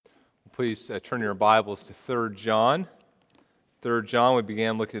Please turn your Bibles to 3 John. 3 John, we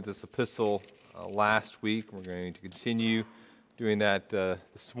began looking at this epistle last week. We're going to continue doing that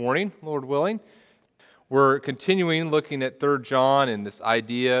this morning, Lord willing. We're continuing looking at 3 John and this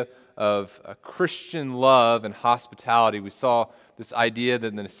idea of Christian love and hospitality. We saw this idea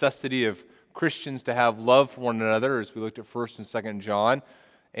that the necessity of Christians to have love for one another as we looked at 1 and 2 John.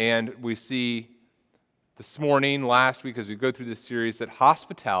 And we see this morning, last week, as we go through this series, that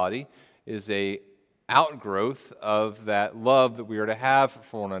hospitality is a outgrowth of that love that we are to have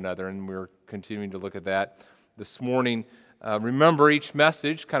for one another, and we're continuing to look at that this morning. Remember, each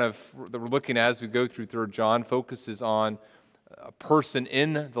message that we're looking at as we go through 3 John focuses on a person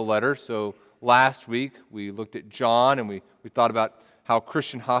in the letter. So last week, we looked at John, and we thought about how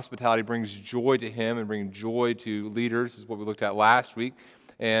Christian hospitality brings joy to him and brings joy to leaders, is what we looked at last week.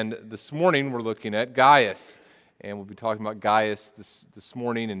 And this morning, we're looking at Gaius. And we'll be talking about Gaius this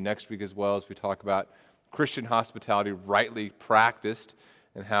morning and next week as well, as we talk about Christian hospitality rightly practiced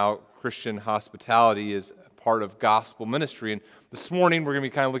and how Christian hospitality is part of gospel ministry. And this morning, we're going to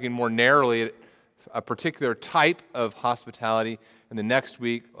be kind of looking more narrowly at a particular type of hospitality. And the next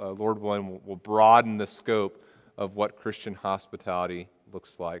week, Lord willing, we'll broaden the scope of what Christian hospitality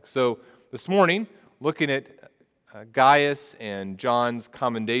looks like. So this morning, looking at Gaius and John's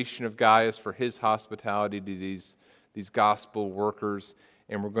commendation of Gaius for his hospitality to these gospel workers.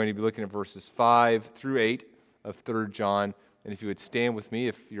 And we're going to be looking at verses 5 through 8 of 3 John. And if you would stand with me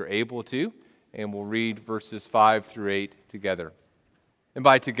if you're able to, and we'll read verses 5 through 8 together. And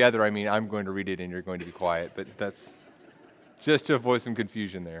by together, I mean I'm going to read it and you're going to be quiet, but that's just to avoid some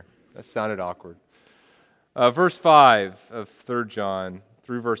confusion there. That sounded awkward. Verse 5 of 3 John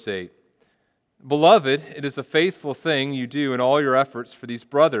through verse 8. Beloved, it is a faithful thing you do in all your efforts for these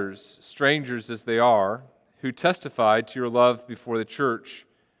brothers, strangers as they are, who testified to your love before the church.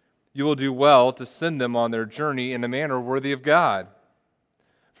 You will do well to send them on their journey in a manner worthy of God.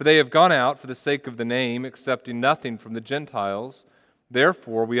 For they have gone out for the sake of the name, accepting nothing from the Gentiles.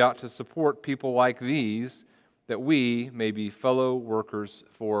 Therefore, we ought to support people like these, that we may be fellow workers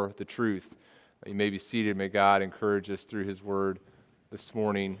for the truth. You may be seated. May God encourage us through His Word this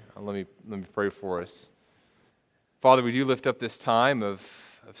morning. Let me pray for us. Father, we do lift up this time of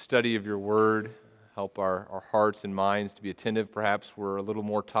study of your word. Help our hearts and minds to be attentive. Perhaps we're a little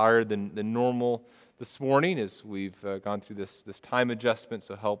more tired than normal this morning as we've gone through this time adjustment.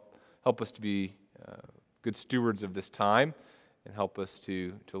 So help us to be good stewards of this time and help us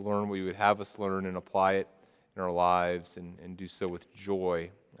to learn what you would have us learn and apply it in our lives and do so with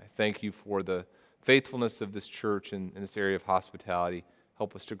joy. I thank you for the faithfulness of this church in this area of hospitality.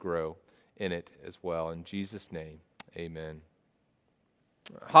 Help us to grow in it as well. In Jesus' name, amen.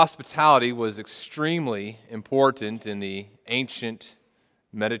 Hospitality was extremely important in the ancient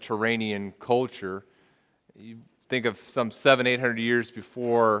Mediterranean culture. You think of some 700-800 years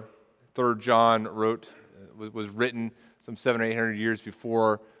before 3 John was written, some 700-800 years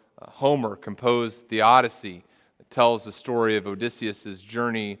before Homer composed the Odyssey. It tells the story of Odysseus'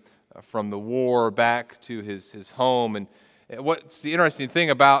 journey from the war back to his home. And what's the interesting thing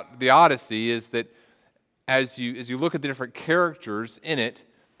about the Odyssey is that as you look at the different characters in it,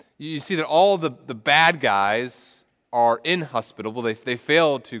 you see that all the bad guys are inhospitable. They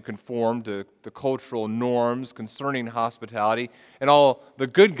fail to conform to the cultural norms concerning hospitality, and all the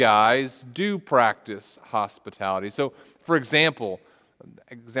good guys do practice hospitality. So, for examples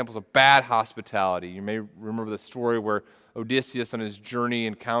of bad hospitality. You may remember the story where Odysseus on his journey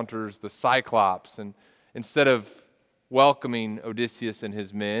encounters the Cyclops, and instead of welcoming Odysseus and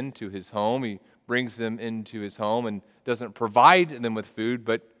his men to his home, he brings them into his home and doesn't provide them with food,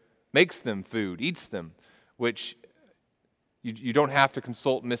 but makes them food, eats them, which you don't have to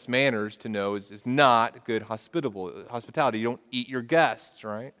consult Miss Manners to know is not good hospitality. You don't eat your guests,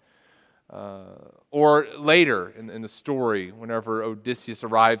 right? Or later in the story, whenever Odysseus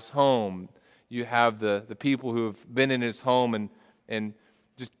arrives home, you have the people who have been in his home and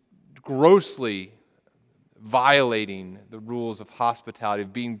just grossly violating the rules of hospitality,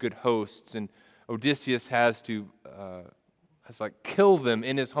 of being good hosts. And Odysseus has to kill them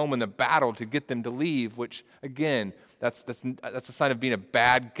in his home in the battle to get them to leave, which, again, that's a sign of being a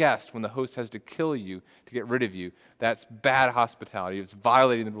bad guest when the host has to kill you to get rid of you. That's bad hospitality. It's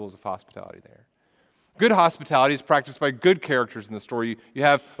violating the rules of hospitality there. Good hospitality is practiced by good characters in the story. You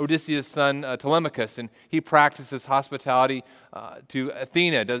have Odysseus' son Telemachus, and he practices hospitality to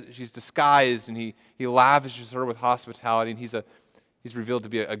Athena. She's disguised, and he lavishes her with hospitality, and he's revealed to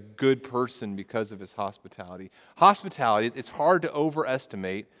be a good person because of his hospitality. Hospitality, it's hard to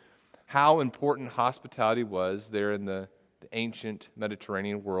overestimate how important hospitality was there in the the ancient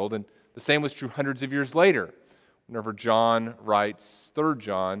Mediterranean world. And the same was true hundreds of years later. Whenever John writes 3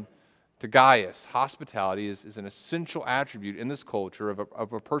 John to Gaius, hospitality is an essential attribute in this culture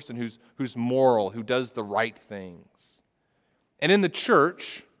of a person who's moral, who does the right things. And in the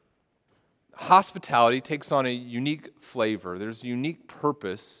church, hospitality takes on a unique flavor. There's a unique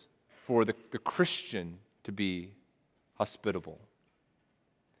purpose for the Christian to be hospitable.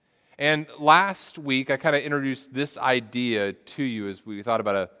 And last week, I kind of introduced this idea to you as we thought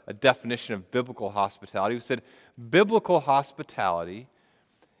about a definition of biblical hospitality. We said biblical hospitality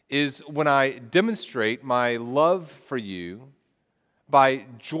is when I demonstrate my love for you by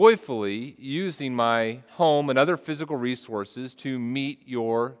joyfully using my home and other physical resources to meet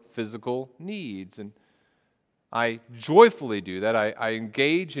your physical needs. And I joyfully do that. I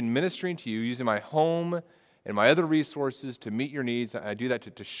engage in ministering to you using my home and my other resources to meet your needs. I do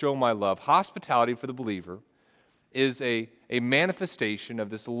that to show my love. Hospitality for the believer is a manifestation of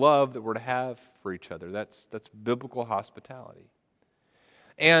this love that we're to have for each other. That's biblical hospitality.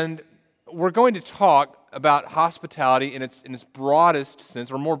 And we're going to talk about hospitality in its broadest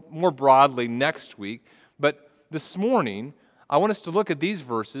sense, or more broadly next week. But this morning, I want us to look at these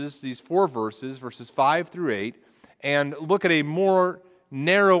verses, these 4 verses, verses 5 through 8, and look at a more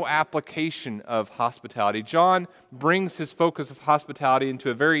narrow application of hospitality. John brings his focus of hospitality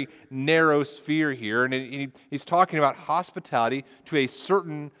into a very narrow sphere here, and he's talking about hospitality to a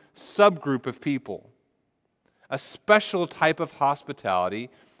certain subgroup of people. A special type of hospitality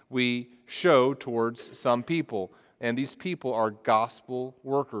we show towards some people, and these people are gospel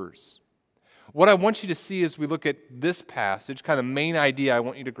workers. What I want you to see as we look at this passage, kind of the main idea I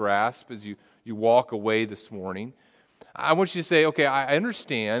want you to grasp as you walk away this morning, I want you to say, okay, I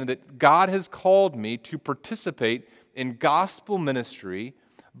understand that God has called me to participate in gospel ministry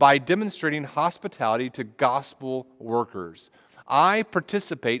by demonstrating hospitality to gospel workers. I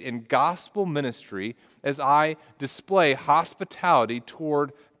participate in gospel ministry as I display hospitality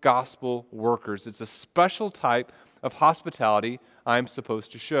toward gospel workers. It's a special type of hospitality I'm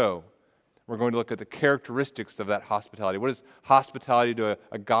supposed to show. We're going to look at the characteristics of that hospitality. What does hospitality to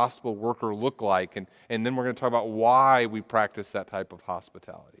a gospel worker look like? And then we're going to talk about why we practice that type of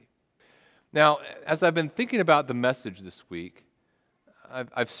hospitality. Now, as I've been thinking about the message this week,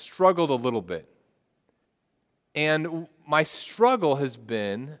 I've struggled a little bit. And my struggle has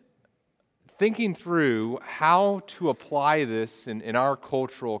been thinking through how to apply this in our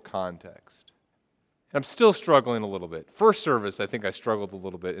cultural context. I'm still struggling a little bit. First service, I think I struggled a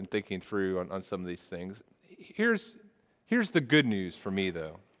little bit in thinking through on some of these things. Here's the good news for me,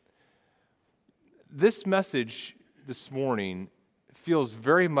 though. This message this morning feels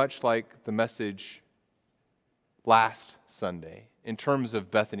very much like the message last Sunday in terms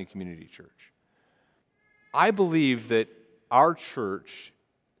of Bethany Community Church. I believe that our church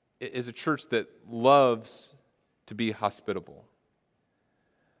is a church that loves to be hospitable.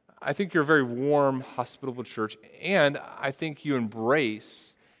 I think you're a very warm, hospitable church, and I think you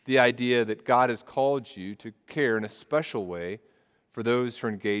embrace the idea that God has called you to care in a special way for those who are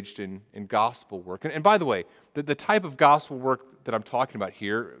engaged in gospel work. And by the way, the type of gospel work that I'm talking about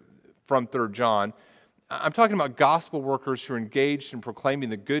here from 3 John, I'm talking about gospel workers who are engaged in proclaiming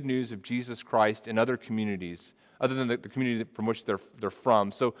the good news of Jesus Christ in other communities, other than the community from which they're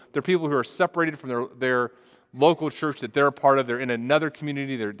from. So they're people who are separated from their local church that they're a part of. They're in another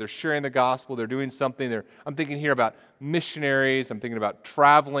community. They're sharing the gospel. They're doing something. I'm thinking here about missionaries. I'm thinking about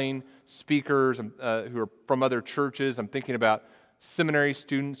traveling speakers who are from other churches. I'm thinking about seminary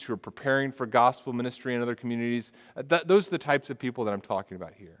students who are preparing for gospel ministry in other communities. Those are the types of people that I'm talking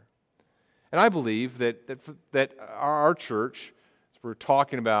about here. And I believe that our church, as we're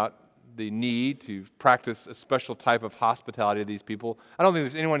talking about the need to practice a special type of hospitality to these people, I don't think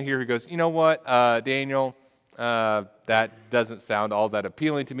there's anyone here who goes, you know what, Daniel, that doesn't sound all that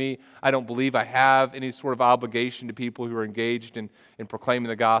appealing to me. I don't believe I have any sort of obligation to people who are engaged in proclaiming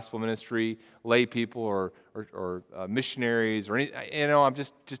the gospel ministry, lay people or missionaries or any. I'm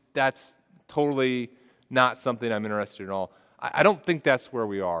just that's totally not something I'm interested in at all. I don't think that's where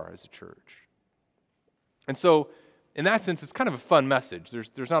we are as a church. And so, in that sense, it's kind of a fun message.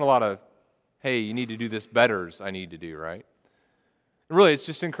 There's not a lot of, hey, you need to do this betters I need to do, right? Really, it's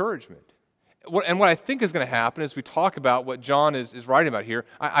just encouragement. And what I think is going to happen as we talk about what John is writing about here,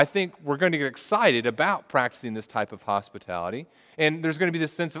 I think we're going to get excited about practicing this type of hospitality. And there's going to be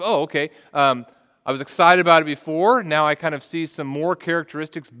this sense of, I was excited about it before. Now I kind of see some more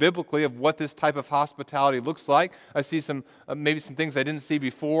characteristics biblically of what this type of hospitality looks like. I see maybe some things I didn't see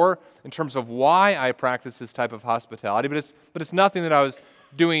before in terms of why I practice this type of hospitality. But it's nothing that I was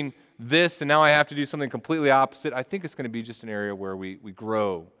doing this and now I have to do something completely opposite. I think it's going to be just an area where we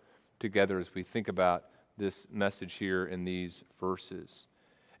grow together as we think about this message here in these verses.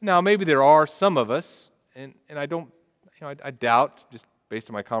 Now, maybe there are some of us, and I don't, I doubt, just based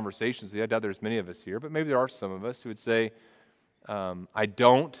on my conversations, I doubt there's many of us here, but maybe there are some of us who would say, I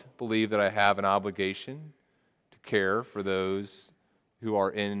don't believe that I have an obligation to care for those who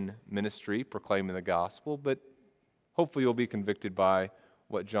are in ministry proclaiming the gospel, but hopefully you'll be convicted by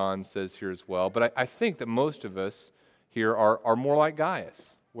what John says here as well. But I think that most of us here are more like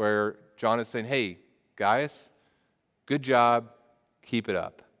Gaius, where John is saying, hey, Gaius, good job, keep it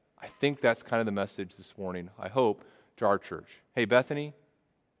up. I think that's kind of the message this morning, I hope, to our church. Hey, Bethany,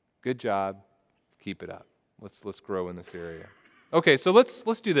 good job, keep it up. Let's grow in this area. Okay, so let's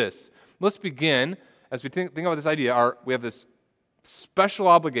do this. Let's begin, as we think about this idea, we have this special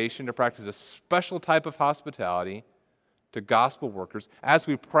obligation to practice a special type of hospitality to gospel workers. As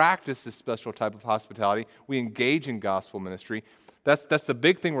we practice this special type of hospitality, we engage in gospel ministry. That's the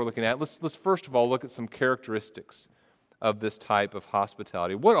big thing we're looking at. Let's first of all look at some characteristics of this type of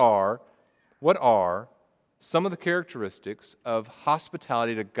hospitality. What are some of the characteristics of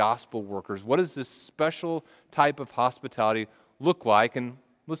hospitality to gospel workers? What does this special type of hospitality look like? And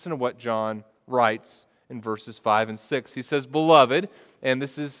listen to what John writes in verses 5 and 6. He says, "Beloved," and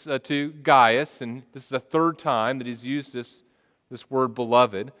this is to Gaius, and this is the third time that he's used this word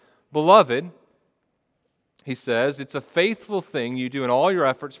beloved. "Beloved," he says, "it's a faithful thing you do in all your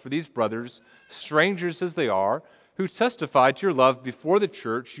efforts for these brothers, strangers as they are, who testify to your love before the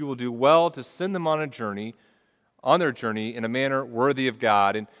church. You will do well to send them on their journey in a manner worthy of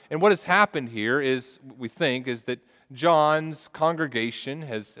God." And what has happened here is, we think, is that John's congregation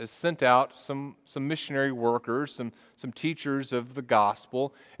has sent out some missionary workers, some teachers of the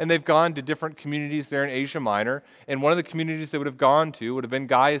gospel, and they've gone to different communities there in Asia Minor. And one of the communities they would have gone to would have been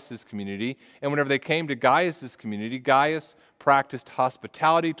Gaius' community. And whenever they came to Gaius' community, Gaius practiced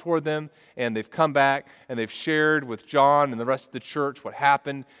hospitality toward them, and they've come back and they've shared with John and the rest of the church what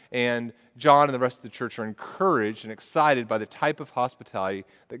happened, and John and the rest of the church are encouraged and excited by the type of hospitality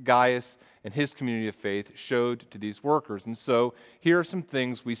that Gaius and his community of faith showed to these workers. And so here are some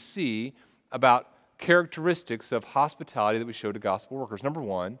things we see about characteristics of hospitality that we show to gospel workers. Number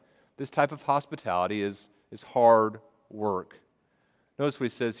one, this type of hospitality is hard work. Notice what he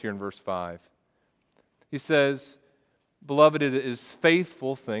says here in verse 5. He says, "Beloved, it is a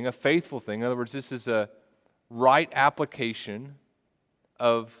faithful thing. In other words, this is a right application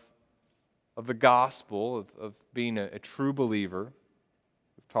of the gospel, of being a true believer.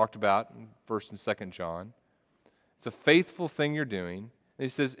 We've talked about in 1st and 2nd John. It's a faithful thing you're doing. And he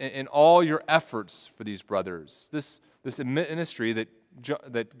says, in all your efforts for these brothers, this ministry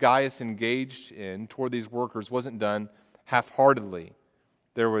that Gaius engaged in toward these workers wasn't done half-heartedly.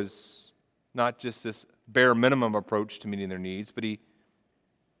 There was not just this bare minimum approach to meeting their needs, but he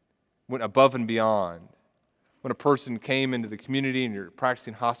went above and beyond. When a person came into the community and you're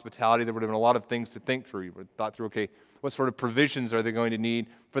practicing hospitality, there would have been a lot of things to think through. You would have thought through, okay, what sort of provisions are they going to need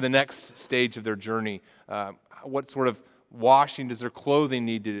for the next stage of their journey? What sort of washing does their clothing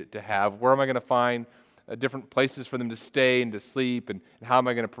need to have? Where am I going to find different places for them to stay and to sleep? And how am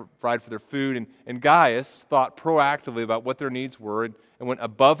I going to provide for their food? And Gaius thought proactively about what their needs were and went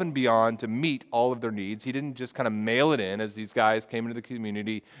above and beyond to meet all of their needs. He didn't just kind of mail it in as these guys came into the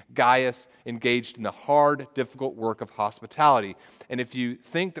community. Gaius engaged in the hard, difficult work of hospitality. And if you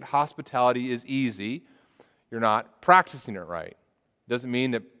think that hospitality is easy, you're not practicing it right. It doesn't mean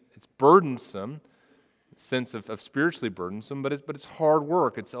that it's burdensome, sense of spiritually burdensome, but it's hard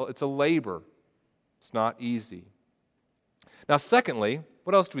work. It's a labor. It's not easy. Now, secondly,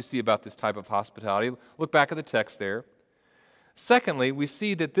 what else do we see about this type of hospitality? Look back at the text there. Secondly, we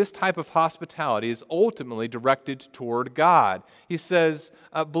see that this type of hospitality is ultimately directed toward God. He says,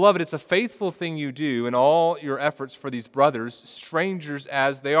 "Beloved, it's a faithful thing you do in all your efforts for these brothers, strangers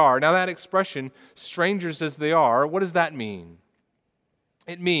as they are." Now, that expression, strangers as they are, what does that mean?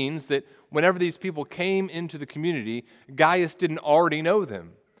 It means that whenever these people came into the community, Gaius didn't already know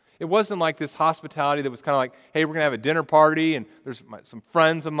them. It wasn't like this hospitality that was kind of like, hey, we're going to have a dinner party, and there's some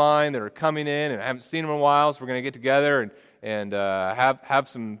friends of mine that are coming in, and I haven't seen them in a while, so we're going to get together and have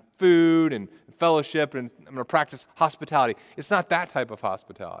some food and fellowship, and I'm going to practice hospitality. It's not that type of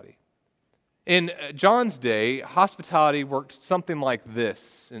hospitality. In John's day, hospitality worked something like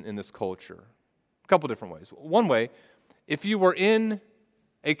this in this culture. A couple different ways. One way, if you were in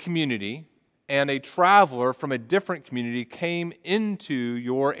a community and a traveler from a different community came into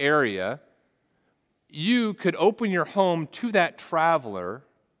your area, you could open your home to that traveler,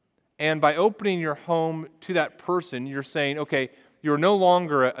 and by opening your home to that person, you're saying, okay, you are no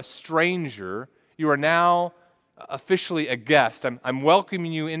longer a stranger. You are now officially a guest. I'm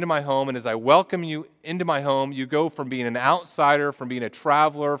welcoming you into my home, and as I welcome you into my home, you go from being an outsider, from being a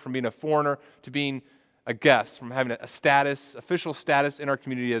traveler, from being a foreigner, to being a guest, from having a status, official status in our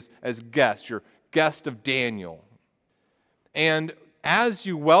community as guest. You're guest of Daniel. And as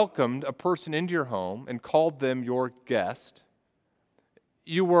you welcomed a person into your home and called them your guest,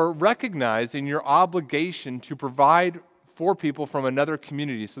 you were recognizing your obligation to provide for people from another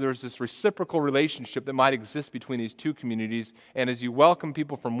community. So there's this reciprocal relationship that might exist between these two communities. And as you welcome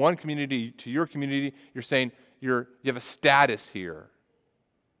people from one community to your community, you're saying you have a status here.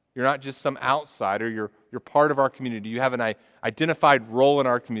 You're not just some outsider. You're part of our community. You have an identified role in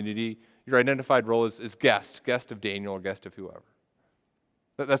our community. Your identified role is guest of Daniel or guest of whoever.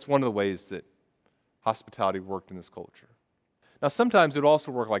 That's one of the ways that hospitality worked in this culture. Now, sometimes it would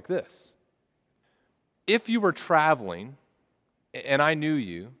also work like this. If you were traveling, and I knew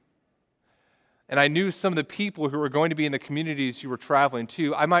you, and I knew some of the people who were going to be in the communities you were traveling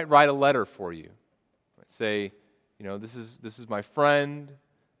to, I might write a letter for you. I'd say, this is my friend,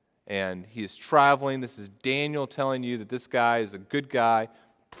 and he is traveling. This is Daniel telling you that this guy is a good guy.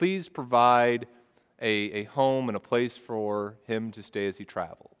 Please provide a home and a place for him to stay as he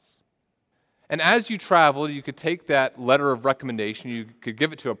travels. And as you traveled, you could take that letter of recommendation, you could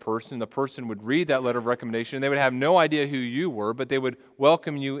give it to a person, the person would read that letter of recommendation, and they would have no idea who you were, but they would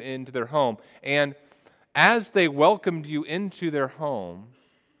welcome you into their home. And as they welcomed you into their home,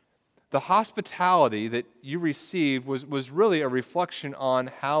 the hospitality that you received was really a reflection on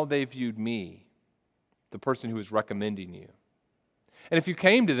how they viewed me, the person who was recommending you. And if you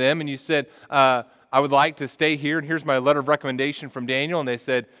came to them and you said, I would like to stay here, and here's my letter of recommendation from Daniel, and they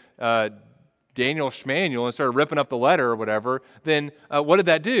said, Daniel Schmanuel, and started ripping up the letter or whatever, then what did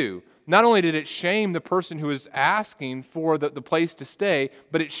that do? Not only did it shame the person who was asking for the place to stay,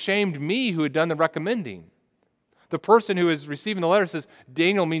 but it shamed me who had done the recommending. The person who is receiving the letter says,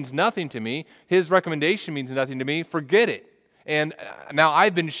 Daniel means nothing to me, his recommendation means nothing to me, forget it. And now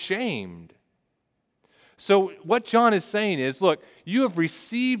I've been shamed. So what John is saying is, look, you have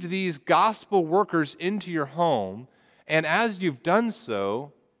received these gospel workers into your home, and as you've done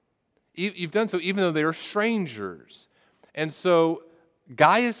so even though they are strangers. And so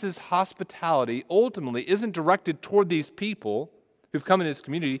Gaius' hospitality ultimately isn't directed toward these people who've come in his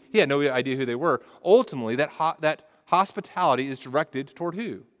community. He had no idea who they were. Ultimately, that hospitality is directed toward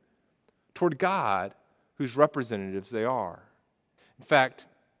who? Toward God, whose representatives they are. In fact,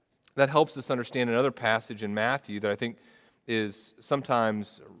 that helps us understand another passage in Matthew that I think is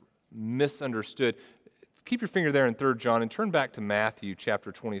sometimes misunderstood. Keep your finger there in 3 John and turn back to Matthew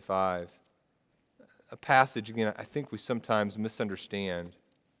chapter 25. A passage, again, I think we sometimes misunderstand.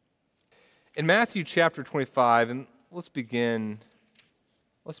 In Matthew chapter 25, and let's begin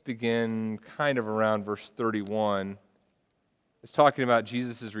kind of around verse 31. It's talking about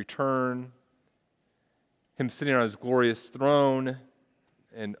Jesus' return, him sitting on his glorious throne,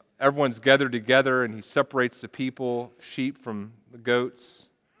 and everyone's gathered together, and he separates the people, sheep from the goats.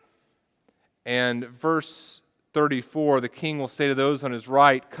 And verse 34, the king will say to those on his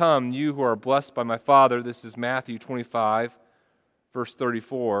right, Come, you who are blessed by my Father. This is Matthew 25, verse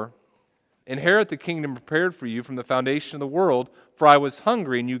 34. Inherit the kingdom prepared for you from the foundation of the world. For I was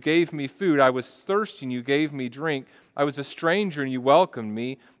hungry, and you gave me food. I was thirsty, and you gave me drink. I was a stranger, and you welcomed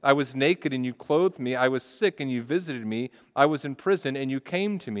me. I was naked, and you clothed me. I was sick, and you visited me. I was in prison, and you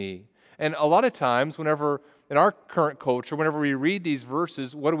came to me. And a lot of times, whenever in our current culture, whenever we read these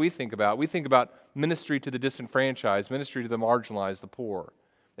verses, what do we think about? We think about ministry to the disenfranchised, ministry to the marginalized, the poor.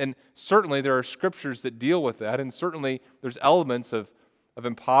 And certainly there are scriptures that deal with that, and certainly there's elements of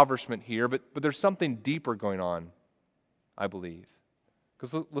impoverishment here, but there's something deeper going on, I believe.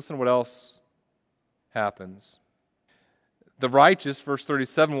 Because listen to what else happens. The righteous, verse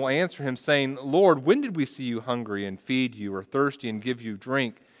 37, will answer him, saying, Lord, when did we see you hungry and feed you, or thirsty and give you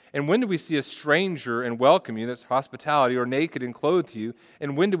drink? And when do we see a stranger and welcome you, that's hospitality, or naked and clothe you?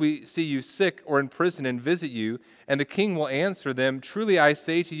 And when do we see you sick or in prison and visit you? And the king will answer them, Truly I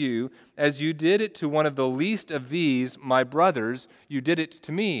say to you, as you did it to one of the least of these, my brothers, you did it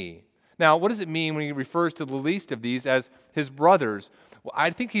to me. Now, what does it mean when he refers to the least of these as his brothers? Well, I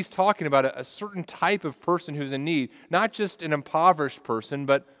think he's talking about a certain type of person who's in need, not just an impoverished person,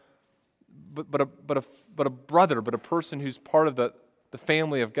 but a brother, but a person who's part of the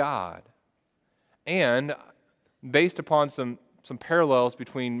family of God. And based upon some parallels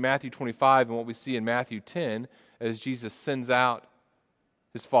between Matthew 25 and what we see in Matthew 10, as Jesus sends out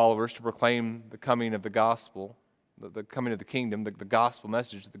his followers to proclaim the coming of the gospel, the coming of the kingdom, the gospel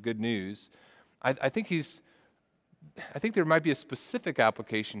message, the good news, I think he's I think there might be a specific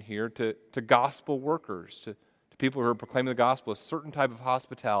application here to gospel workers, to people who are proclaiming the gospel. A certain type of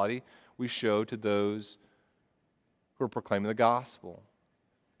hospitality we show to those who are proclaiming the gospel.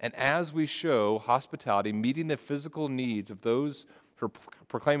 And as we show hospitality, meeting the physical needs of those who are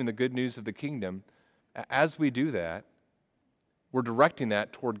proclaiming the good news of the kingdom, as we do that, we're directing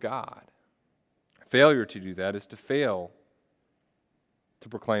that toward God. Failure to do that is to fail to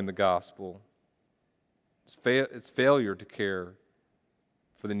proclaim the gospel. It's failure to care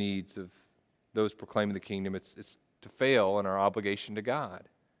for the needs of those proclaiming the kingdom. It's to fail in our obligation to God.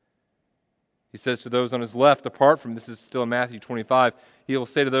 He says to those on his left, depart from me. This is still in Matthew 25. He will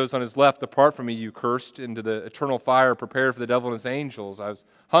say to those on his left, depart from me, you cursed, into the eternal fire prepared for the devil and his angels. I was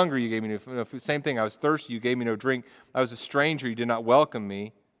hungry, you gave me no food. Same thing, I was thirsty, you gave me no drink. I was a stranger, you did not welcome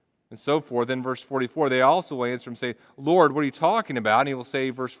me. And so forth. Then verse 44, they also will answer him and say, Lord, what are you talking about? And he will say,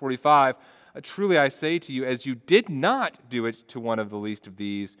 verse 45, truly I say to you, as you did not do it to one of the least of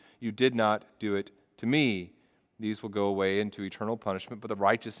these, you did not do it to me. These will go away into eternal punishment, but the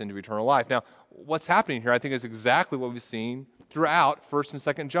righteous into eternal life. Now, what's happening here, I think, is exactly what we've seen throughout 1st and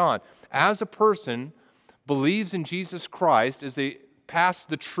 2nd John. As a person believes in Jesus Christ, as they pass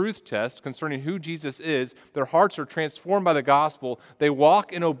the truth test concerning who Jesus is, their hearts are transformed by the gospel, they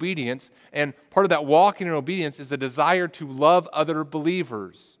walk in obedience, and part of that walking in obedience is a desire to love other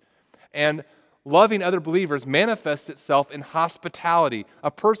believers. And loving other believers manifests itself in hospitality.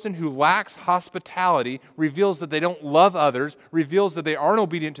 A person who lacks hospitality reveals that they don't love others, reveals that they aren't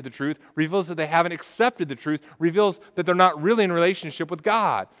obedient to the truth, reveals that they haven't accepted the truth, reveals that they're not really in relationship with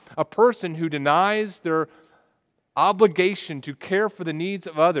God. A person who denies their obligation to care for the needs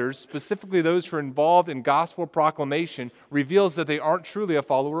of others, specifically those who are involved in gospel proclamation, reveals that they aren't truly a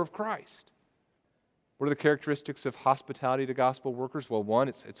follower of Christ. What are the characteristics of hospitality to gospel workers? Well, one,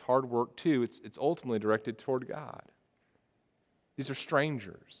 it's hard work. Two, it's ultimately directed toward God. These are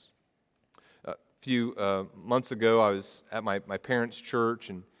strangers. A few months ago, I was at my parents' church,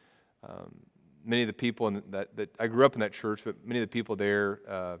 and many of the people that I grew up in that church, but many of the people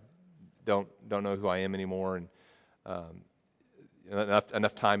there don't know who I am anymore, and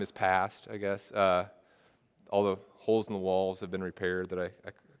enough time has passed, I guess. All the holes in the walls have been repaired that I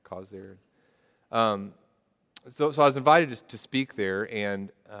caused there. So I was invited to speak there, and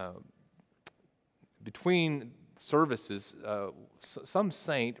between services, some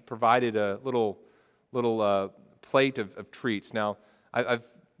saint provided a little plate of treats. Now, I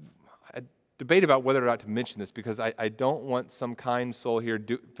debate about whether or not to mention this because I don't want some kind soul here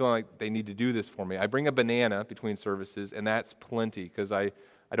feeling like they need to do this for me. I bring a banana between services, and that's plenty because I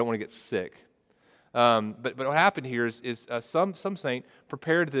don't want to get sick. But what happened here is some saint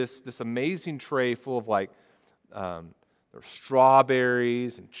prepared this amazing tray full of there were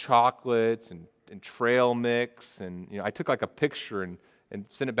strawberries and chocolates and trail mix, and I took like a picture and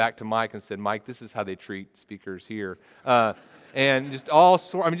sent it back to Mike and said, Mike, this is how they treat speakers here. And just all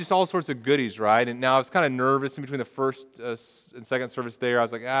sorts of goodies, right? And now I was kind of nervous in between the first and second service there. I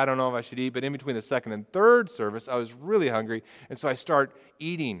was like, I don't know if I should eat. But in between the second and third service, I was really hungry, and so I start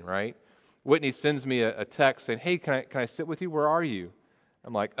eating, right? Whitney sends me a text saying, hey, can I sit with you? Where are you?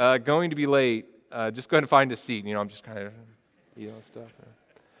 I'm like, going to be late. Just go ahead and find a seat. I'm just kind of stuff.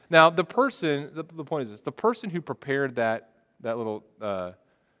 Now, the point is this. The person who prepared that little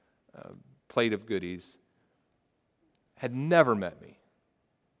plate of goodies had never met me.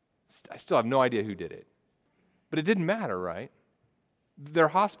 I still have no idea who did it. But it didn't matter, right? Their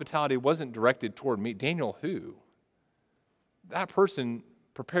hospitality wasn't directed toward me. Daniel who? That person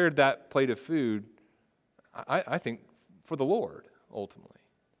prepared that plate of food, I think, for the Lord, ultimately.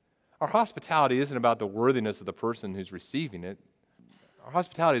 Our hospitality isn't about the worthiness of the person who's receiving it. Our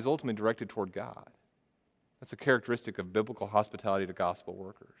hospitality is ultimately directed toward God. That's a characteristic of biblical hospitality to gospel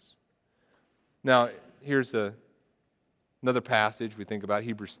workers. Now, here's another passage we think about,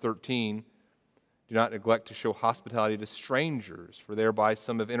 Hebrews 13. Do not neglect to show hospitality to strangers, for thereby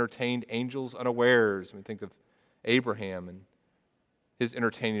some have entertained angels unawares. We think of Abraham and his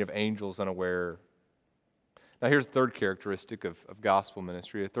entertaining of angels unaware. Now here's the third characteristic of gospel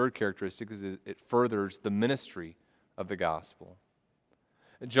ministry. A third characteristic is it furthers the ministry of the gospel.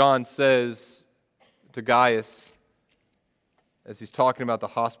 John says to Gaius, as he's talking about the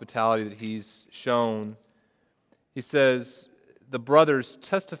hospitality that he's shown, he says, the brothers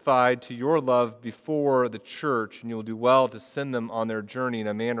testified to your love before the church, and you will do well to send them on their journey in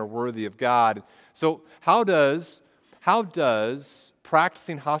a manner worthy of God. So how does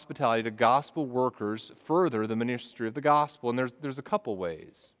practicing hospitality to gospel workers further the ministry of the gospel? And there's a couple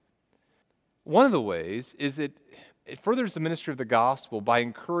ways. One of the ways is it it furthers the ministry of the gospel by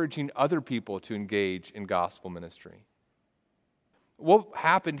encouraging other people to engage in gospel ministry. What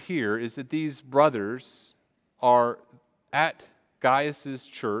happened here is that these brothers are at Gaius'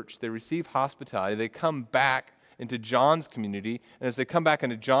 church. They receive hospitality. They come back into John's community. And as they come back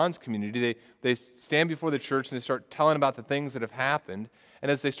into John's community, they stand before the church and they start telling about the things that have happened.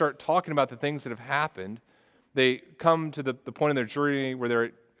 And as they start talking about the things that have happened, they come to the point in their journey where they're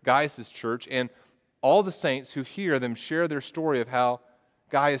at Gaius' church, and all the saints who hear them share their story of how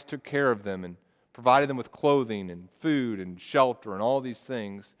Gaius took care of them and provided them with clothing and food and shelter and all these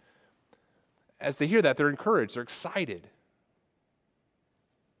things. As they hear that, they're encouraged, they're excited.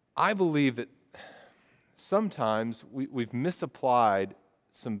 I believe that sometimes we've misapplied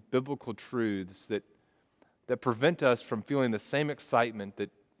some biblical truths that prevent us from feeling the same excitement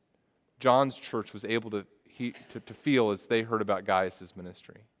that John's church was able to feel as they heard about Gaius'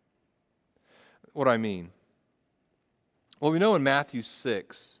 ministry. What do I mean? Well, we know in Matthew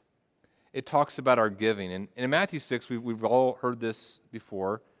 6, it talks about our giving. And in Matthew 6, we've all heard this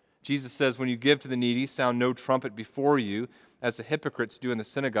before. Jesus says, when you give to the needy, sound no trumpet before you, as the hypocrites do in the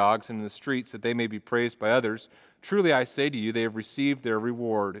synagogues and in the streets, that they may be praised by others. Truly I say to you, they have received their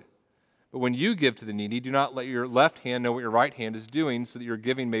reward. But when you give to the needy, do not let your left hand know what your right hand is doing, so that your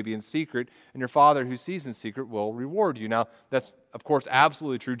giving may be in secret, and your Father who sees in secret will reward you. Now, that's, of course,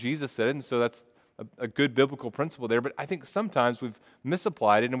 absolutely true. Jesus said it, and so that's a good biblical principle there. But I think sometimes we've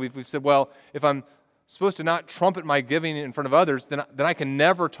misapplied it, and we've said, well, if I'm supposed to not trumpet my giving in front of others, then I can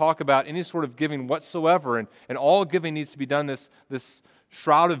never talk about any sort of giving whatsoever, and all giving needs to be done this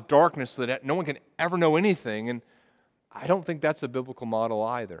shroud of darkness so that no one can ever know anything. And I don't think that's a biblical model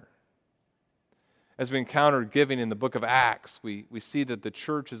either. As we encounter giving in the book of Acts, we see that the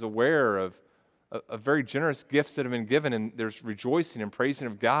church is aware of very generous gifts that have been given, and there's rejoicing and praising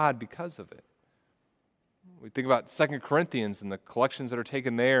of God because of it. We think about 2 Corinthians and the collections that are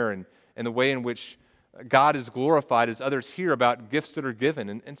taken there, and the way in which God is glorified as others hear about gifts that are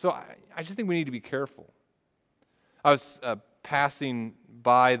given. And so I just think we need to be careful. I was passing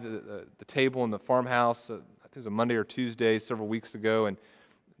by the table in the farmhouse, I think it was a Monday or Tuesday several weeks ago, and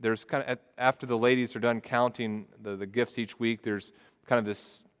there's kind of, after the ladies are done counting the gifts each week, there's kind of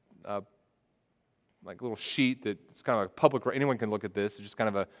this like little sheet that's kind of a public, anyone can look at this. It's just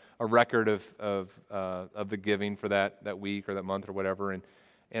kind of a record of the giving for that week or that month or whatever.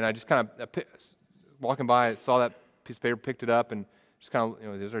 And I just kind of, walking by, saw that piece of paper, picked it up, and just kind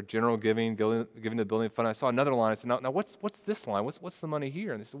of, there's our general giving to the building fund. I saw another line. I said, now what's this line? What's the money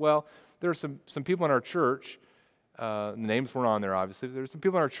here? And they said, well, there are some people in our church, the names weren't on there, obviously. There's some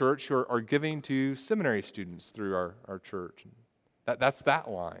people in our church who are giving to seminary students through our church. That's that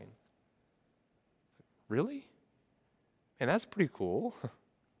line. Really? And that's pretty cool.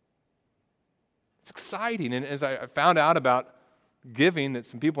 It's exciting. And as I found out about giving that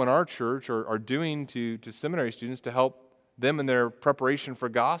some people in our church are doing to seminary students to help them in their preparation for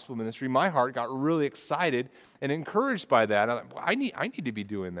gospel ministry, my heart got really excited and encouraged by that. I thought, I need to be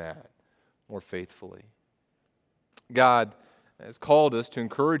doing that more faithfully. God has called us to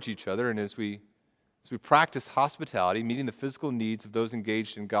encourage each other, and as we practice hospitality, meeting the physical needs of those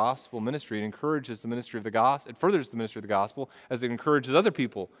engaged in gospel ministry, it encourages the ministry of the gospel. It furthers the ministry of the gospel as it encourages other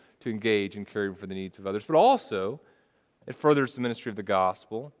people to engage in caring for the needs of others. But also, it furthers the ministry of the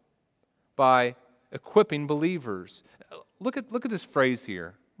gospel by equipping believers. Look at this phrase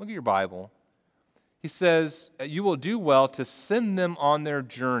here. Look at your Bible. He says, "You will do well to send them on their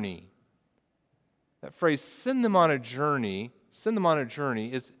journey." That phrase, "send them on a journey,"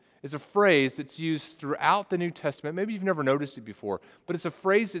 is a phrase that's used throughout the New Testament. Maybe you've never noticed it before, but it's a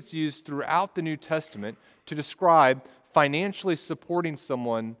phrase that's used throughout the New Testament to describe financially supporting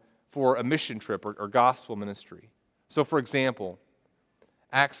someone for a mission trip or gospel ministry. So, for example,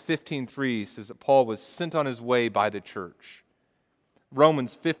 Acts 15:3 says that Paul was sent on his way by the church.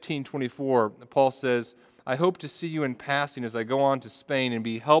 Romans 15:24, Paul says, "I hope to see you in passing as I go on to Spain and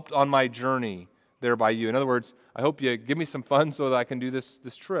be helped on my journey there by you." In other words, I hope you give me some funds so that I can do this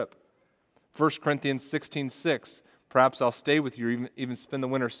trip. 1 Corinthians 16:6, "Perhaps I'll stay with you, even spend the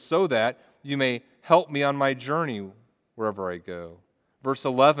winter, so that you may help me on my journey wherever I go." Verse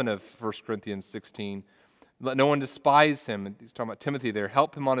 11 of 1 Corinthians 16, "Let no one despise him." He's talking about Timothy there.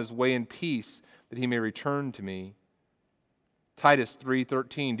 "Help him on his way in peace, that he may return to me." Titus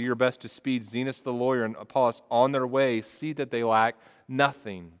 3:13, "Do your best to speed Zenas the lawyer and Apollos on their way. See that they lack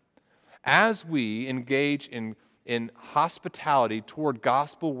nothing." As we engage in hospitality toward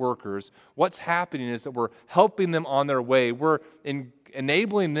gospel workers, what's happening is that we're helping them on their way. We're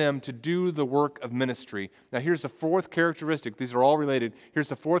enabling them to do the work of ministry. Now here's the fourth characteristic. These are all related. Here's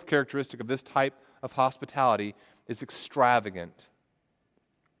the fourth characteristic of this type of hospitality is extravagant.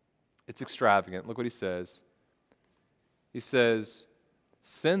 It's extravagant. Look what he says. He says,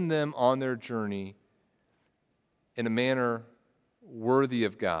 send them on their journey in a manner worthy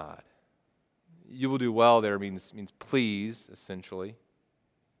of God. You will do well there means please, essentially.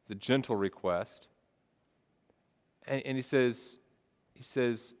 It's a gentle request. And he says,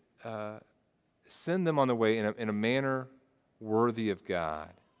 send them on their way in a manner worthy of God.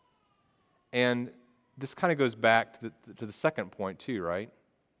 And this kind of goes back to the second point too, right?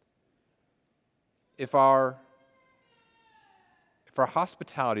 If our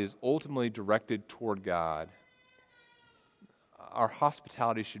hospitality is ultimately directed toward God, our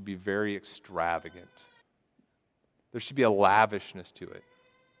hospitality should be very extravagant. There should be a lavishness to it.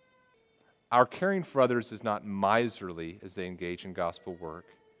 Our caring for others is not miserly as they engage in gospel work.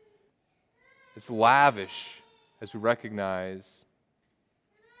 It's lavish as we recognize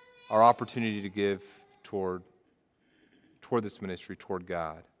our opportunity to give toward this ministry, toward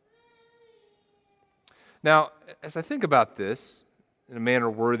God. Now, as I think about this in a manner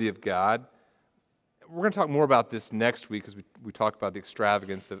worthy of God, we're going to talk more about this next week as we talk about the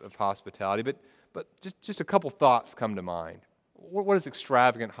extravagance of hospitality, but just a couple thoughts come to mind. What does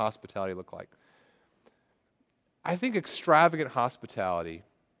extravagant hospitality look like? I think extravagant hospitality,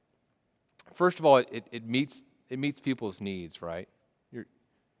 first of all, it meets people's needs, right? You're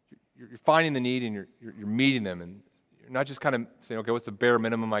finding the need and you're meeting them, and you're not just kind of saying, okay, what's the bare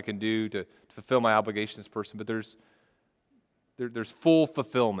minimum I can do to fulfill my obligation to this person, but there's full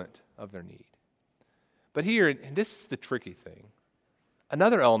fulfillment of their need. But here, and this is the tricky thing,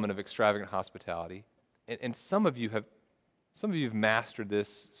 another element of extravagant hospitality, and some of you have mastered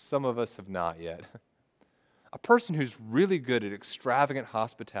this, some of us have not yet. A person who's really good at extravagant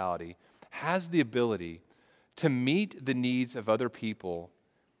hospitality has the ability to meet the needs of other people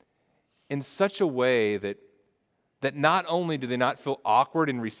in such a way that not only do they not feel awkward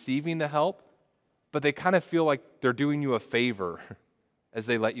in receiving the help, but they kind of feel like they're doing you a favor as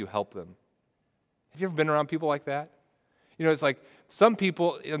they let you help them. Have you ever been around people like that? You know, it's like some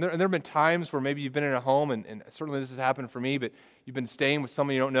people, and there have been times where maybe you've been in a home, and certainly this has happened for me, but you've been staying with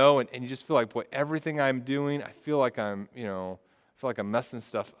someone you don't know, and you just feel like, boy, everything I'm doing, I feel like I'm messing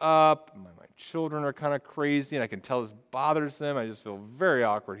stuff up. My children are kind of crazy, and I can tell this bothers them. I just feel very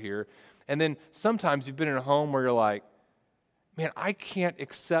awkward here. And then sometimes you've been in a home where you're like, man, I can't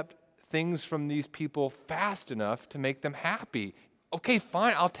accept things from these people fast enough to make them happy. Okay,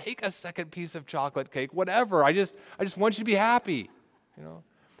 fine, I'll take a second piece of chocolate cake, whatever. I just want you to be happy, you know.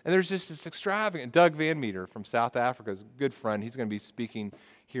 And there's just this extravagant. Doug Van Meter from South Africa is a good friend. He's going to be speaking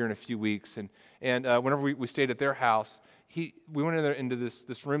here in a few weeks. And whenever we stayed at their house, we went in there into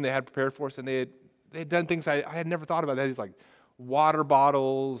this room they had prepared for us, and they had done things I had never thought about. They had these like water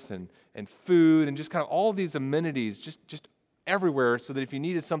bottles and food and just kind of all these amenities just everywhere, so that if you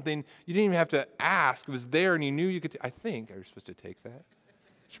needed something, you didn't even have to ask. It was there, and you knew you could. I think you're supposed to take that.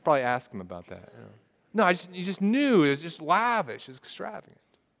 You should probably ask him about that. No, you just knew. It was just lavish. It was extravagant.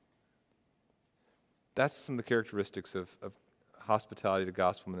 That's some of the characteristics of hospitality to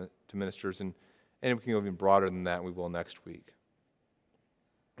gospel to ministers, and we can go even broader than that. We will next week.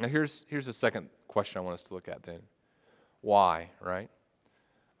 Now, here's the second question I want us to look at then. Why, right?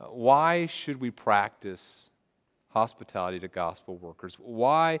 Why should we practice hospitality to gospel workers?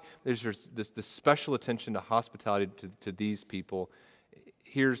 Why there's this special attention to hospitality to these people?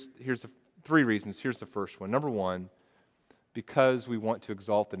 Here's the three reasons. Here's the first one. Number one, because we want to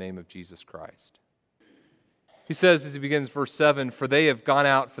exalt the name of Jesus Christ. He says as he begins verse 7, for they have gone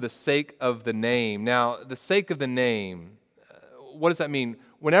out for the sake of the name. Now, the sake of the name, what does that mean?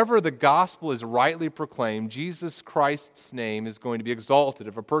 Whenever the gospel is rightly proclaimed, Jesus Christ's name is going to be exalted.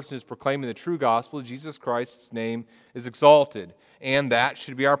 If a person is proclaiming the true gospel, Jesus Christ's name is exalted. And that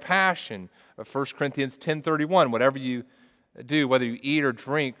should be our passion. 1 Corinthians 10:31, whatever you do, whether you eat or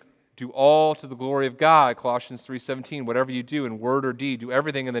drink, do all to the glory of God. Colossians 3:17, whatever you do in word or deed, do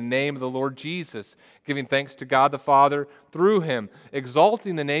everything in the name of the Lord Jesus, giving thanks to God the Father through Him.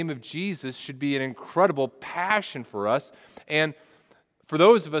 Exalting the name of Jesus should be an incredible passion for us. And for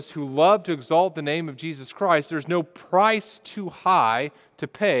those of us who love to exalt the name of Jesus Christ, there's no price too high to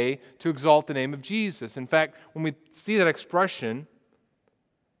pay to exalt the name of Jesus. In fact, when we see that expression,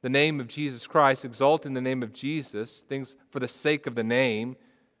 the name of Jesus Christ, exalting the name of Jesus, things for the sake of the name,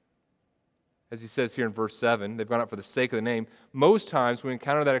 as he says here in verse 7, they've gone out for the sake of the name. Most times when we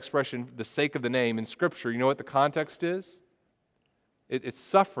encounter that expression, the sake of the name, in Scripture, you know what the context is? It's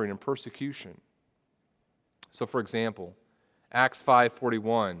suffering and persecution. So, for example, Acts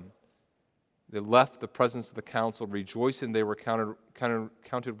 5:41, They left the presence of the council, rejoicing they were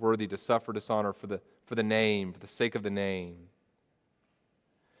counted worthy to suffer dishonor for the name, for the sake of the name.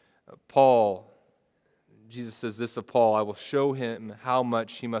 Paul, Jesus says this of Paul, I will show him how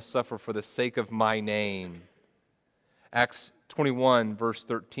much he must suffer for the sake of my name. Acts 21, verse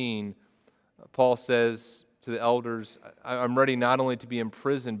 13, Paul says to the elders, I'm ready not only to be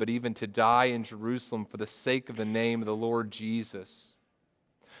imprisoned, but even to die in Jerusalem for the sake of the name of the Lord Jesus.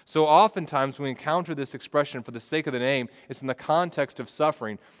 So oftentimes when we encounter this expression, for the sake of the name, it's in the context of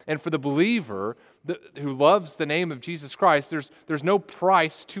suffering. And for the believer who loves the name of Jesus Christ, there's no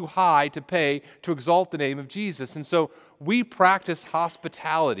price too high to pay to exalt the name of Jesus. And so we practice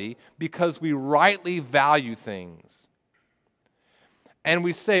hospitality because we rightly value things. And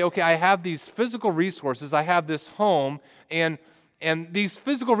we say, okay, I have these physical resources, I have this home, and these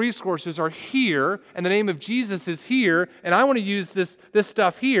physical resources are here, and the name of Jesus is here, and I want to use this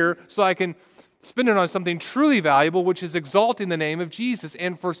stuff here so I can spend it on something truly valuable, which is exalting the name of Jesus.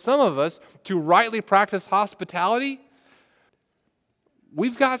 And for some of us to rightly practice hospitality,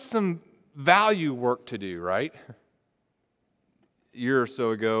 we've got some value work to do, right? A year or so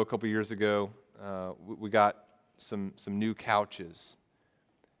ago, a couple years ago, we got some new couches.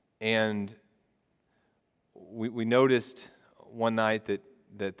 And we noticed one night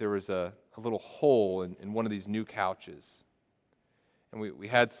that there was a little hole in one of these new couches. And we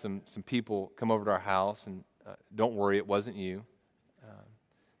had some people come over to our house, and don't worry, it wasn't you.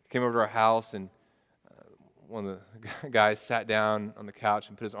 Came over to our house, and one of the guys sat down on the couch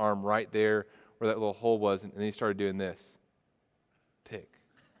and put his arm right there where that little hole was, and then he started doing this. Pick,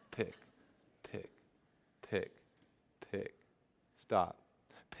 pick, pick, pick, pick, stop,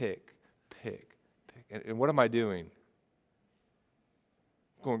 pick, pick, pick. And what am I doing?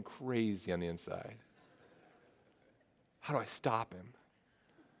 Going crazy on the inside. How do I stop him?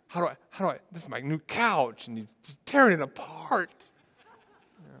 How do I, this is my new couch, and he's just tearing it apart.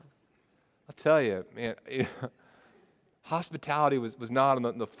 I'll tell you, man, hospitality was not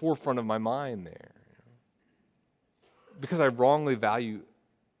on the forefront of my mind there. Because I wrongly value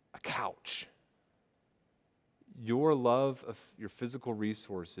a couch. Your love of your physical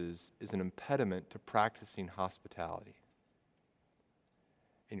resources is an impediment to practicing hospitality.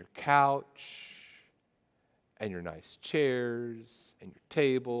 And your couch, and your nice chairs, and your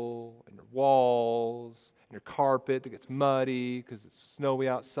table, and your walls, and your carpet that gets muddy because it's snowy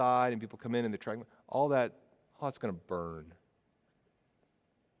outside and people come in and they're trying, all that's going to burn.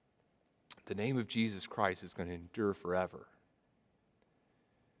 The name of Jesus Christ is going to endure forever.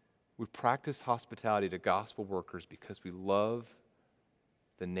 We practice hospitality to gospel workers because we love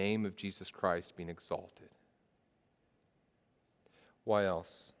the name of Jesus Christ being exalted. Why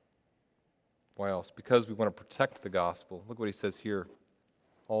else? Why else? Because we want to protect the gospel. Look what he says here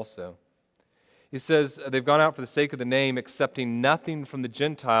also. He says, they've gone out for the sake of the name, accepting nothing from the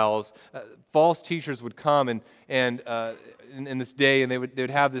Gentiles. False teachers would come in this day, and they would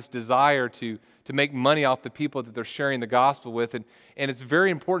have this desire to make money off the people that they're sharing the gospel with. And it's very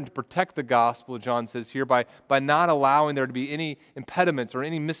important to protect the gospel, John says here, by not allowing there to be any impediments or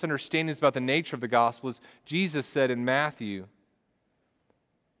any misunderstandings about the nature of the gospel, as Jesus said in Matthew,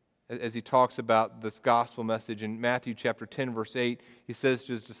 as he talks about this gospel message. In Matthew chapter 10, verse 8, he says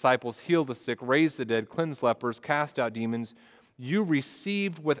to his disciples, heal the sick, raise the dead, cleanse lepers, cast out demons. You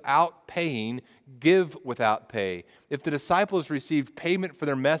received without paying, give without pay. If the disciples received payment for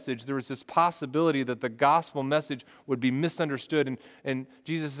their message, there was this possibility that the gospel message would be misunderstood. And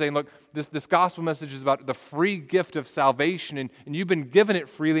Jesus is saying, look, this gospel message is about the free gift of salvation, and you've been given it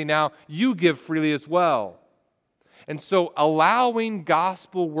freely. Now you give freely as well. And so allowing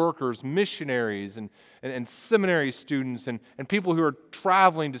gospel workers, missionaries, and seminary students, and people who are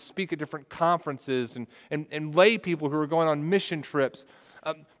traveling to speak at different conferences, and lay people who are going on mission trips,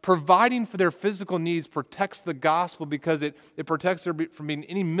 providing for their physical needs protects the gospel because it protects them from being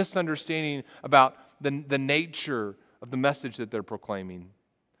any misunderstanding about the nature of the message that they're proclaiming.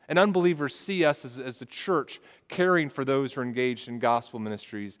 And unbelievers see us as a church caring for those who are engaged in gospel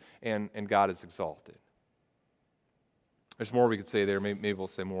ministries, and God is exalted. There's more we could say there. Maybe we'll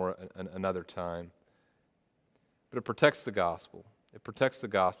say more another time. But it protects the gospel. It protects the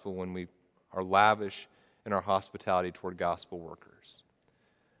gospel when we are lavish in our hospitality toward gospel workers.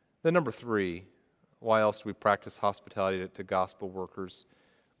 Then number 3, why else do we practice hospitality to gospel workers?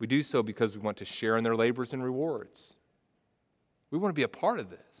 We do so because we want to share in their labors and rewards. We want to be a part of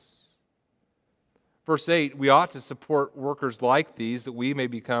this. Verse 8, we ought to support workers like these that we may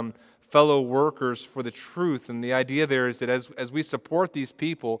become fellow workers for the truth. And the idea there is that as we support these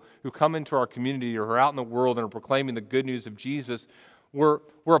people who come into our community or who are out in the world and are proclaiming the good news of Jesus, we're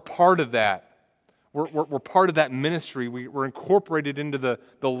a part of that. We're part of that ministry. We're incorporated into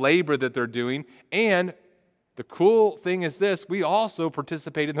the labor that they're doing. And the cool thing is this, we also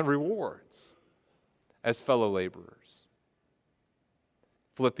participate in the rewards as fellow laborers.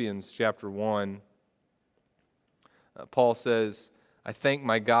 Philippians chapter 1, Paul says, I thank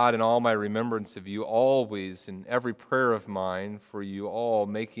my God in all my remembrance of you, always in every prayer of mine for you all,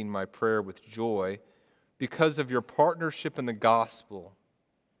 making my prayer with joy, because of your partnership in the gospel.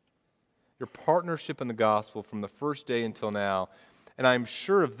 Your partnership in the gospel from the first day until now. And I am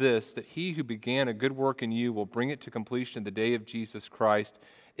sure of this, that he who began a good work in you will bring it to completion in the day of Jesus Christ.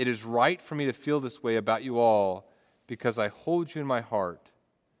 It is right for me to feel this way about you all, because I hold you in my heart.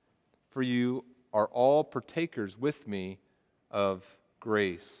 For you are all partakers with me of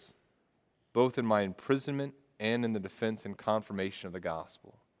grace, both in my imprisonment and in the defense and confirmation of the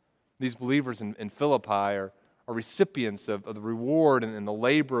gospel. These believers in Philippi are recipients of the reward and the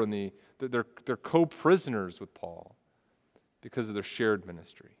labor, and they're co-prisoners with Paul because of their shared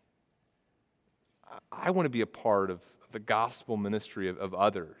ministry. I want to be a part of the gospel ministry of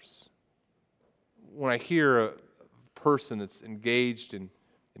others. When I hear a person that's engaged in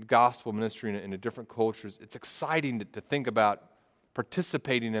gospel ministry in a different cultures, it's exciting to think about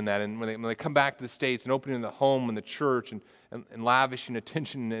participating in that. And when they come back to the States and opening the home and the church and lavishing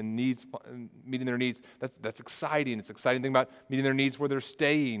attention and needs, and meeting their needs, that's exciting. It's exciting to think about meeting their needs where they're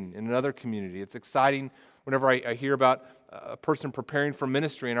staying in another community. It's exciting whenever I hear about a person preparing for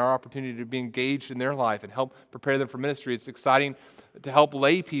ministry and our opportunity to be engaged in their life and help prepare them for ministry. It's exciting to help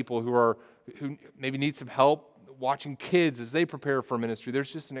lay people who maybe need some help watching kids as they prepare for ministry.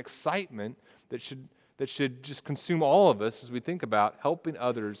 There's just an excitement that should just consume all of us as we think about helping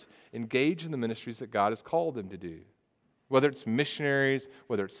others engage in the ministries that God has called them to do. Whether it's missionaries,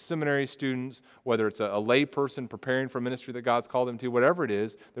 whether it's seminary students, whether it's a lay person preparing for ministry that God's called them to, whatever it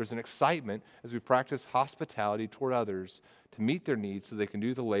is, there's an excitement as we practice hospitality toward others to meet their needs so they can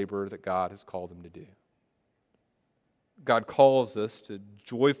do the labor that God has called them to do. God calls us to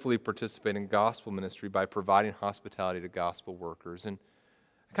joyfully participate in gospel ministry by providing hospitality to gospel workers. And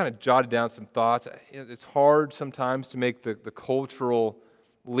I kind of jotted down some thoughts. It's hard sometimes to make the cultural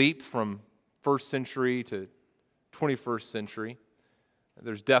leap from first century to 21st century.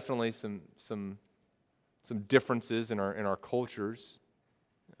 There's definitely some differences in our cultures.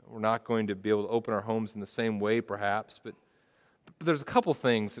 We're not going to be able to open our homes in the same way, perhaps, but there's a couple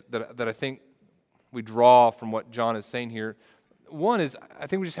things that I think we draw from what John is saying here. One is, I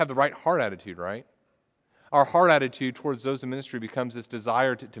think we just have the right heart attitude, right? Our heart attitude towards those in ministry becomes this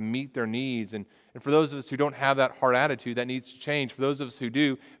desire to meet their needs. And for those of us who don't have that heart attitude, that needs to change. For those of us who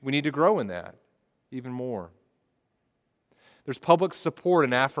do, we need to grow in that even more. There's public support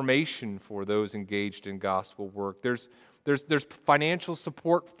and affirmation for those engaged in gospel work. There's financial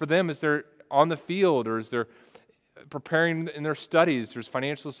support for them as they're on the field or as they're preparing in their studies. There's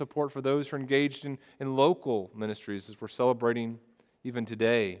financial support for those who are engaged in local ministries as we're celebrating even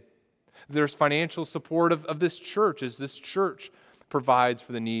today. There's financial support of this church as this church provides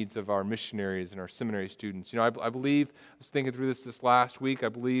for the needs of our missionaries and our seminary students. You know, I believe, I was thinking through this last week, I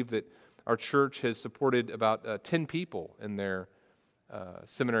believe that our church has supported about 10 people in their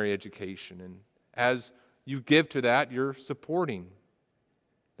seminary education. And as you give to that, you're supporting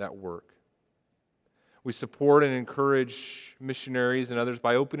that work. We support and encourage missionaries and others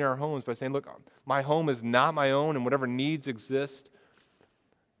by opening our homes, by saying, look, my home is not my own, and whatever needs exist,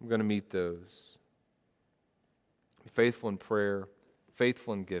 I'm going to meet those. Be faithful in prayer,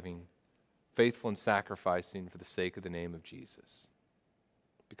 faithful in giving, faithful in sacrificing for the sake of the name of Jesus.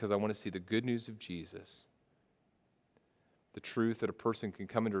 Because I want to see the good news of Jesus, the truth that a person can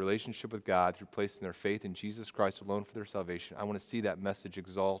come into relationship with God through placing their faith in Jesus Christ alone for their salvation. I want to see that message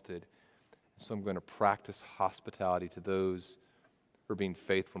exalted. So I'm going to practice hospitality to those who are being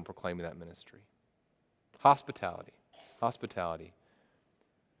faithful in proclaiming that ministry. Hospitality.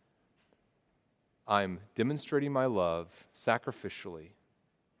 I'm demonstrating my love sacrificially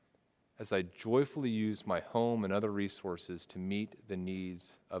as I joyfully use my home and other resources to meet the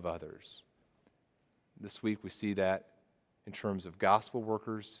needs of others. This week we see that in terms of gospel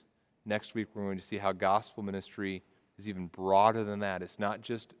workers. Next week we're going to see how gospel ministry is even broader than that. It's not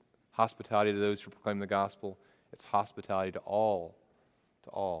just hospitality to those who proclaim the gospel, it's hospitality to all.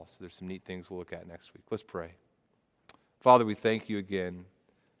 So there's some neat things we'll look at next week. Let's pray. Father, we thank you again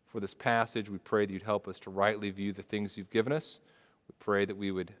for this passage. We pray that you'd help us to rightly view the things you've given us. We pray that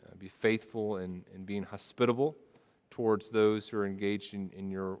we would be faithful in being hospitable towards those who are engaged in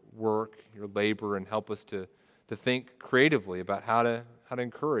your work, your labor, and help us to think creatively about how to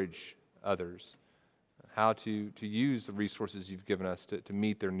encourage others, how to use the resources you've given us to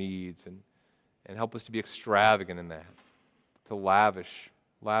meet their needs and help us to be extravagant in that, to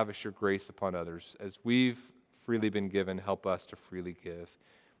lavish your grace upon others. As we've freely been given, help us to freely give.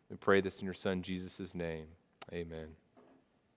 We pray this in your Son, Jesus' name. Amen.